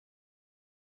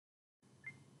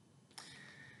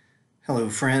Hello,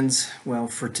 friends. Well,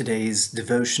 for today's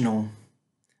devotional,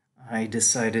 I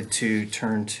decided to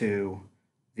turn to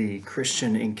The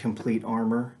Christian in Complete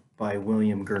Armor by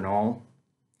William Gurnall.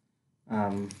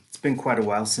 It's been quite a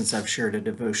while since I've shared a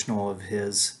devotional of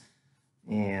his,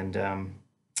 and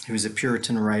he was a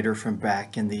Puritan writer from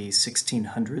back in the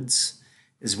 1600s,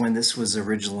 is when this was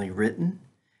originally written.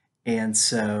 And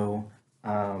so,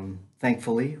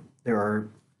 thankfully, there are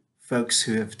folks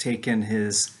who have taken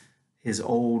his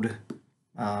old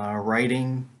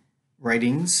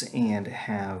writings and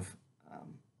have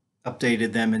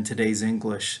updated them in today's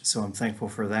English. So I'm thankful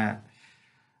for that.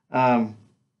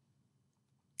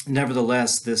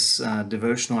 Nevertheless, this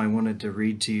devotional I wanted to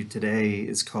read to you today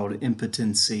is called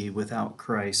Impotency Without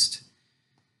Christ.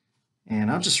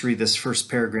 And I'll just read this first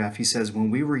paragraph. He says,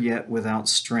 "When we were yet without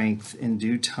strength, in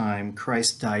due time,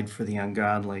 Christ died for the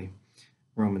ungodly."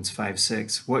 Romans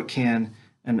 5:6. What can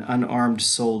an unarmed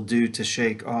soul do to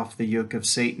shake off the yoke of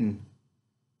Satan?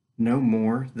 No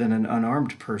more than an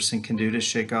unarmed person can do to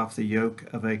shake off the yoke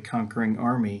of a conquering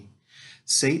army.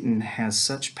 Satan has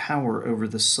such power over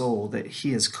the soul that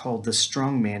he is called the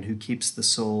strong man who keeps the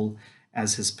soul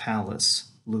as his palace.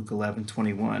 Luke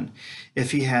 11:21.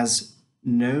 If he has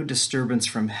no disturbance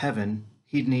from heaven,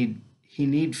 he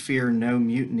need fear no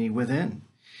mutiny within.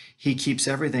 He keeps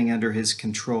everything under his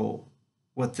control.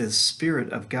 What the Spirit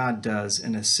of God does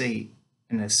in a saint,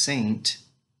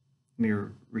 let me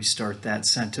restart that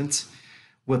sentence.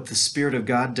 What the Spirit of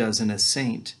God does in a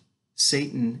saint,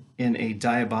 Satan, in a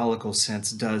diabolical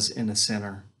sense, does in a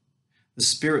sinner. The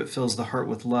Spirit fills the heart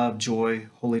with love, joy,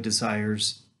 holy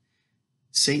desires.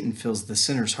 Satan fills the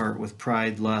sinner's heart with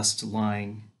pride, lust,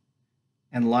 lying.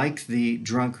 And like the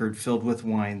drunkard filled with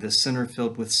wine, the sinner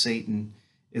filled with Satan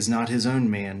is not his own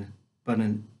man, but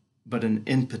an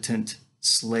impotent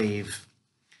slave.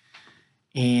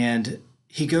 And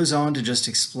he goes on to just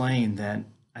explain that,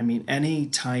 any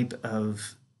type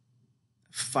of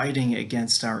fighting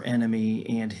against our enemy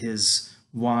and his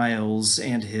wiles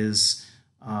and his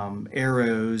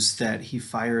arrows that he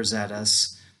fires at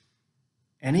us,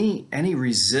 any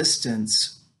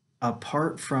resistance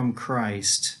apart from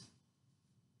Christ,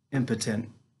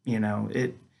 impotent,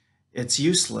 it's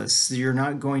useless. You're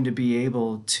not going to be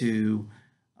able to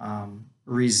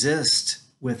resist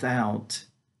without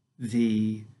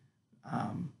the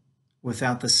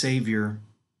Savior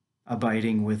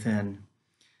abiding within.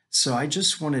 So I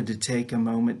just wanted to take a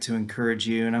moment to encourage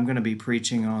you, and I'm going to be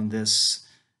preaching on this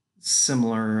I'm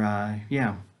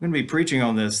going to be preaching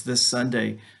on this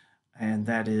Sunday, and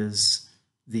that is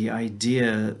the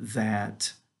idea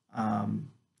that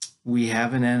we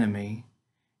have an enemy,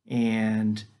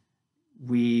 and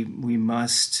we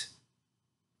must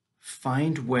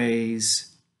find ways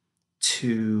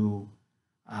to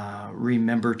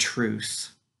remember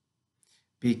truth,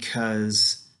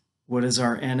 because what does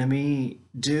our enemy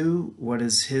do? What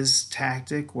is his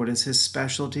tactic? What is his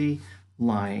specialty?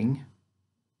 Lying,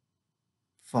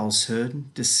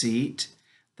 falsehood, deceit.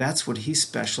 That's what he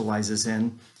specializes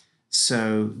in.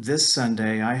 So this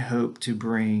Sunday, I hope to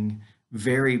bring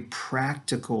very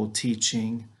practical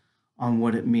teaching on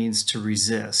what it means to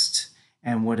resist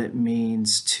and what it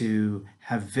means to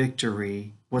have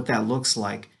victory, what that looks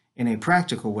like in a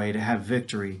practical way to have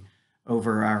victory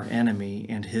over our enemy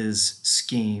and his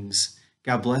schemes.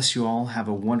 God bless you all. Have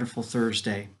a wonderful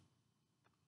Thursday.